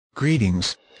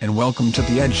Greetings, and welcome to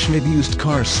the Ed Schmidt Used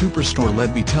Car Superstore.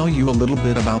 Let me tell you a little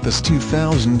bit about this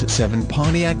 2007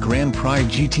 Pontiac Grand Prix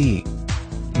GT.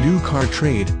 New car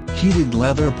trade, heated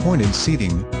leather-appointed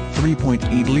seating,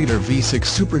 3.8-liter V6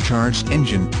 supercharged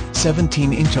engine,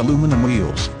 17-inch aluminum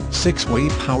wheels, 6-way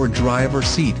power driver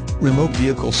seat, remote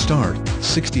vehicle start,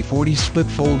 60/40 split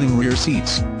folding rear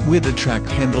seats, WIDETRACK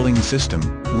handling system,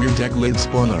 rear deck lid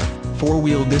spoiler,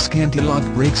 4-wheel disc anti-lock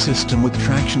brake system with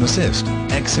traction assist,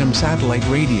 XM satellite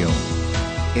radio,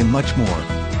 and much more.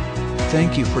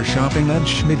 Thank you for shopping at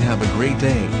Schmidt. Have a great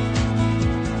day.